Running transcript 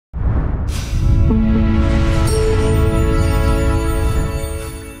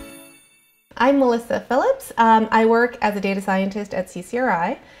I'm Melissa Phillips. I work as a data scientist at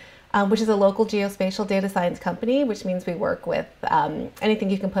CCRI, which is a local geospatial data science company, which means we work with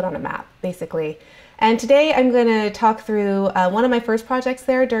anything you can put on a map, basically. And today I'm going to talk through one of my first projects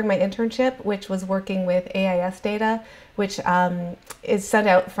there during my internship, which was working with AIS data, which is sent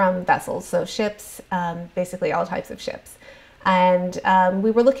out from vessels, so ships, basically all types of ships. And we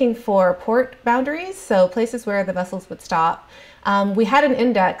were looking for port boundaries, so places where the vessels would stop. We had an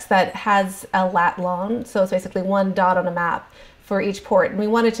index that has a lat long, so it's basically one dot on a map for each port. And we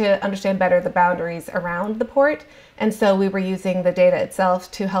wanted to understand better the boundaries around the port. And so we were using the data itself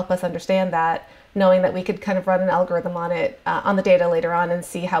to help us understand that, knowing that we could kind of run an algorithm on it, on the data later on, and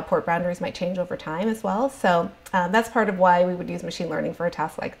see how port boundaries might change over time as well. So that's part of why we would use machine learning for a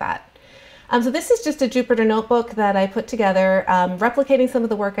task like that. So this is just a Jupyter notebook that I put together, replicating some of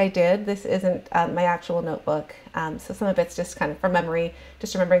the work I did. This isn't my actual notebook, so some of it's just kind of from memory,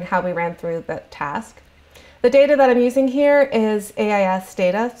 just remembering how we ran through the task. The data that I'm using here is AIS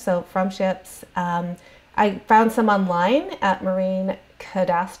data, so from ships. I found some online at Marine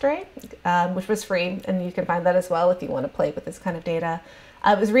Cadastre, which was free, and you can find that as well if you want to play with this kind of data.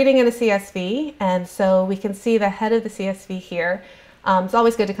 I was reading in a CSV, and so we can see the head of the CSV here. It's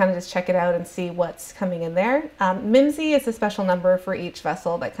always good to kind of just check it out and see what's coming in there. MIMSI is a special number for each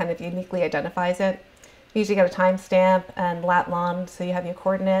vessel that kind of uniquely identifies it. You usually get a timestamp and lat long, so you have your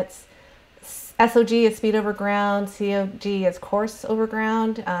coordinates. SOG is speed over ground, COG is course over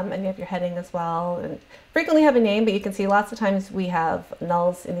ground, and you have your heading as well. And frequently have a name, but you can see lots of times we have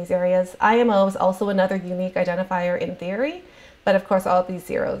nulls in these areas. IMO is also another unique identifier in theory, but of course all of these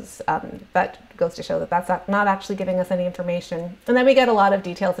zeros, that goes to show that that's not actually giving us any information. And then we get a lot of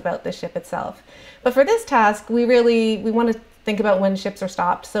details about the ship itself. But for this task, we want to think about when ships are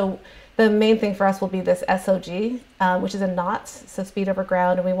stopped. So the main thing for us will be this SOG, which is in knots, so speed over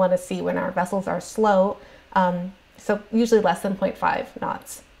ground, and we want to see when our vessels are slow, so usually less than 0.5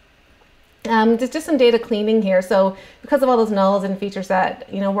 knots. There's just some data cleaning here. So because of all those nulls and features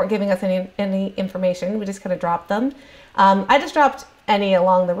that weren't giving us any information, we just kind of dropped them. I just dropped any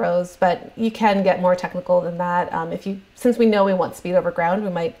along the rows, but you can get more technical than that. Since we know we want speed over ground, we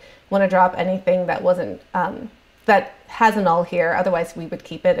might want to drop anything that wasn't that has a null here. Otherwise, we would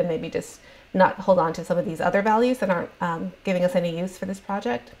keep it and maybe just not hold on to some of these other values that aren't giving us any use for this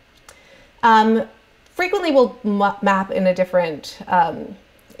project. Frequently, we'll map in a different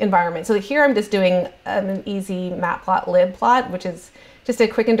environment. So here I'm just doing an easy matplotlib plot, which is just a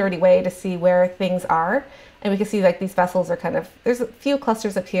quick and dirty way to see where things are. And we can see like these vessels are there's a few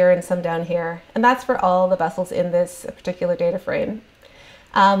clusters up here and some down here. And that's for all the vessels in this particular data frame.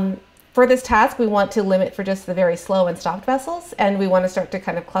 For this task, we want to limit for just the very slow and stopped vessels, and we want to start to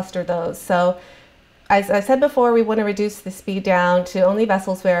kind of cluster those. So as I said before, we want to reduce the speed down to only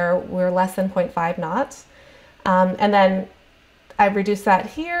vessels where we're less than 0.5 knots. And then I've reduced that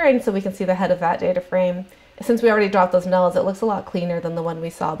here, and so we can see the head of that data frame. Since we already dropped those nulls, it looks a lot cleaner than the one we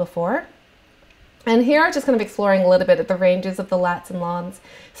saw before. And here I'm just kind of exploring a little bit of the ranges of the lats and longs.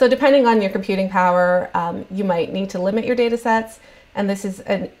 So depending on your computing power, you might need to limit your data sets, and this is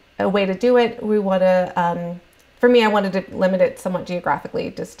a way to do it. We want to, for me, I wanted to limit it somewhat geographically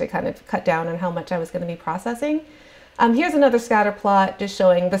just to kind of cut down on how much I was going to be processing. Here's another scatter plot just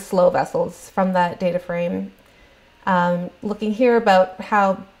showing the slow vessels from that data frame. Looking here about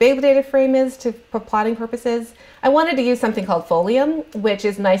how big the data frame is for plotting purposes. I wanted to use something called Folium, which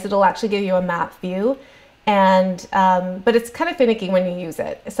is nice. It'll actually give you a map view. And but it's kind of finicky when you use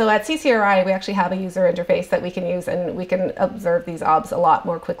it. So at CCRI, we actually have a user interface that we can use, and we can observe these obs a lot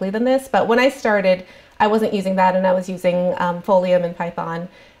more quickly than this. But when I started, I wasn't using that, and I was using Folium and Python,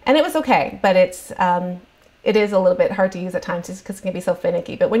 and it was okay. But it is a little bit hard to use at times just because it can be so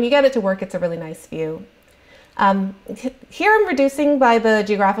finicky. But when you get it to work, it's a really nice view. Here I'm reducing by the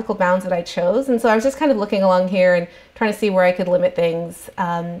geographical bounds that I chose, and so I was just kind of looking along here and trying to see where I could limit things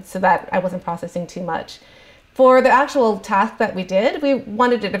so that I wasn't processing too much. For the actual task that we did, we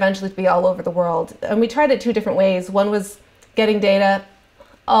wanted it eventually to be all over the world, and we tried it two different ways. One was getting data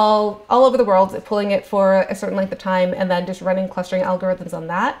all over the world, pulling it for a certain length of time, and then just running clustering algorithms on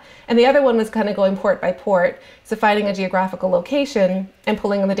that. And the other one was kind of going port by port, so finding a geographical location and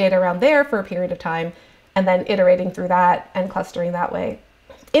pulling the data around there for a period of time, and then iterating through that and clustering that way.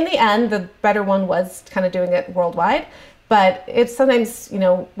 In the end, the better one was kind of doing it worldwide, but it's sometimes,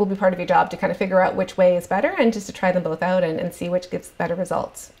 will be part of your job to kind of figure out which way is better and just to try them both out and see which gives better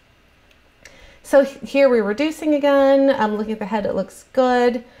results. So here we're reducing again. I'm looking at the head, it looks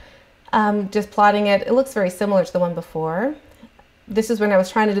good. Just plotting it, it looks very similar to the one before. This is when I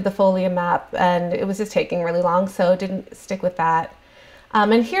was trying to do the Folium map, and it was just taking really long, so didn't stick with that.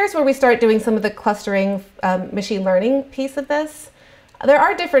 And here's where we start doing some of the clustering machine learning piece of this. There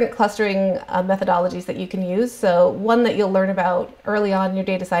are different clustering methodologies that you can use. So one that you'll learn about early on in your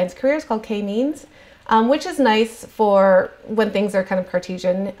data science career is called k-means, which is nice for when things are kind of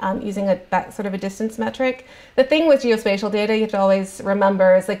Cartesian, using that sort of a distance metric. The thing with geospatial data you have to always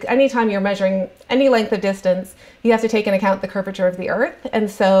remember is, like, anytime you're measuring any length of distance, you have to take into account the curvature of the Earth.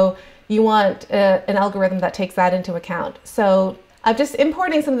 And so you want an algorithm that takes that into account. So I'm just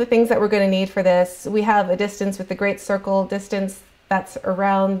importing some of the things that we're going to need for this. We have a distance with the great circle distance that's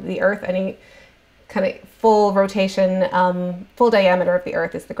around the Earth. Any kind of full rotation, full diameter of the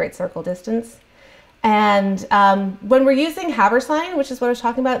Earth is the great circle distance. And when we're using Habersign, which is what I was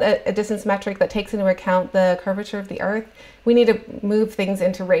talking about, a distance metric that takes into account the curvature of the Earth, we need to move things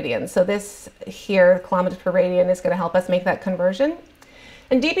into radians. So this here, kilometers per radian, is going to help us make that conversion.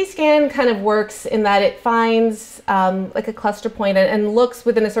 And dbScan kind of works in that it finds like a cluster point and looks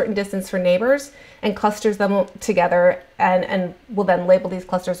within a certain distance for neighbors and clusters them together, and will then label these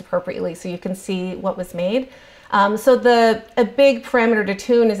clusters appropriately so you can see what was made. So a big parameter to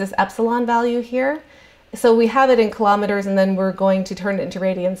tune is this epsilon value here. So we have it in kilometers, and then we're going to turn it into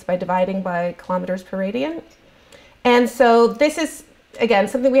radians by dividing by kilometers per radian. And so this is, again,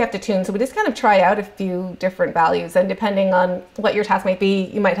 something we have to tune. So we just kind of try out a few different values, and depending on what your task might be,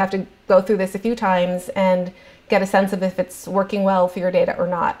 you might have to go through this a few times and get a sense of if it's working well for your data or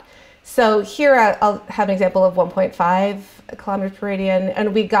not. So here I'll have an example of 1.5 kilometers per radian,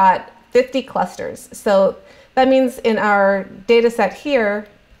 and we got 50 clusters. So that means in our data set here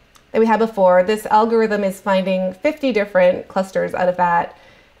that we had before, this algorithm is finding 50 different clusters out of that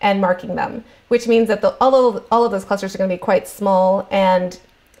and marking them, which means that all of those clusters are going to be quite small. And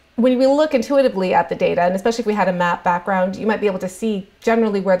when we look intuitively at the data, and especially if we had a map background, you might be able to see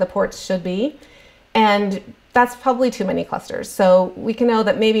generally where the ports should be. And that's probably too many clusters. So we can know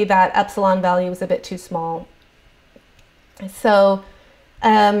that maybe that epsilon value is a bit too small. So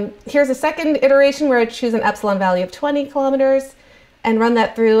here's a second iteration where I choose an epsilon value of 20 kilometers and run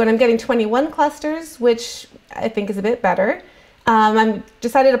that through, and I'm getting 21 clusters, which I think is a bit better. I'm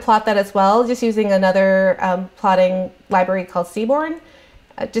decided to plot that as well, just using another plotting library called Seaborn,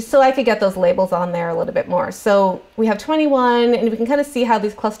 just so I could get those labels on there a little bit more. So we have 21, and we can kind of see how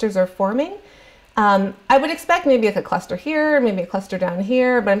these clusters are forming. I would expect maybe like a cluster here, maybe a cluster down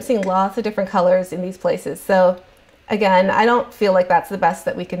here, but I'm seeing lots of different colors in these places. So again, I don't feel like that's the best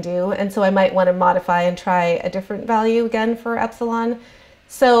that we can do, and so I might want to modify and try a different value again for epsilon.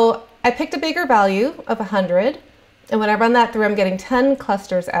 So I picked a bigger value of 100, and when I run that through, I'm getting 10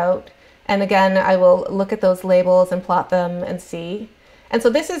 clusters out. And again, I will look at those labels and plot them and see. And so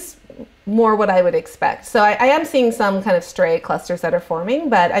this is more what I would expect. So I am seeing some kind of stray clusters that are forming,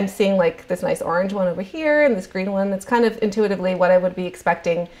 but I'm seeing like this nice orange one over here and this green one. That's kind of intuitively what I would be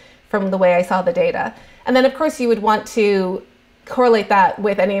expecting from the way I saw the data. And then of course you would want to correlate that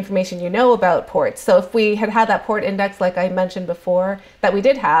with any information you know about ports. So if we had had that port index, like I mentioned before, that we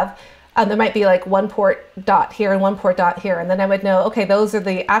did have, there might be like one port dot here and one port dot here. And then I would know, okay, those are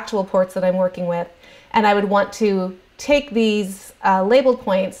the actual ports that I'm working with. And I would want to take these labeled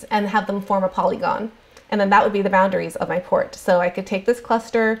points and have them form a polygon. And then that would be the boundaries of my port. So I could take this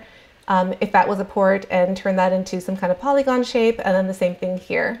cluster, if that was a port, and turn that into some kind of polygon shape, and then the same thing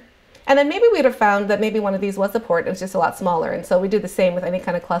here. And then maybe we'd have found that maybe one of these was a port, it was just a lot smaller. And so we do the same with any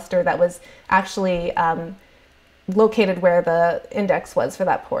kind of cluster that was actually located where the index was for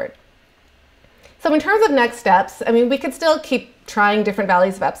that port. So in terms of next steps, I mean, we could still keep trying different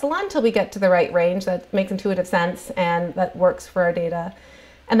values of epsilon until we get to the right range that makes intuitive sense and that works for our data.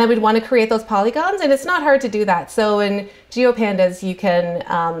 And then we'd want to create those polygons, and it's not hard to do that. So in GeoPandas, you can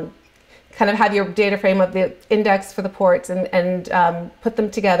kind of have your data frame of the index for the ports and put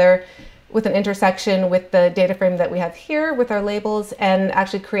them together with an intersection with the data frame that we have here with our labels, and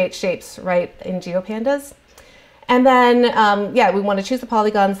actually create shapes right in GeoPandas. And then, yeah, we want to choose the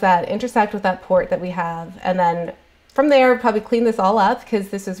polygons that intersect with that port that we have. And then from there, probably clean this all up because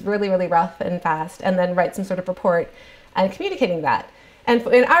this is really, really rough and fast, and then write some sort of report and communicating that. And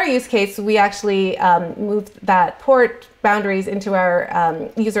in our use case, we actually moved that port boundaries into our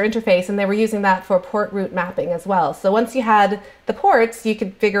user interface, and they were using that for port route mapping as well. So once you had the ports, you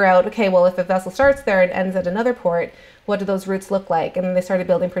could figure out, okay, well, if a vessel starts there and ends at another port, what do those routes look like? And then they started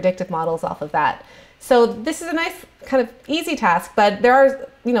building predictive models off of that. So this is a nice kind of easy task, but there are,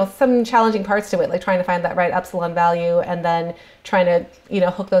 you know, some challenging parts to it, like trying to find that right epsilon value and then trying to, you know,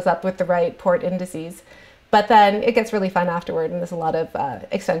 hook those up with the right port indices. But then it gets really fun afterward, and there's a lot of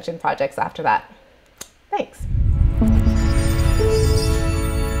extension projects after that. Thanks.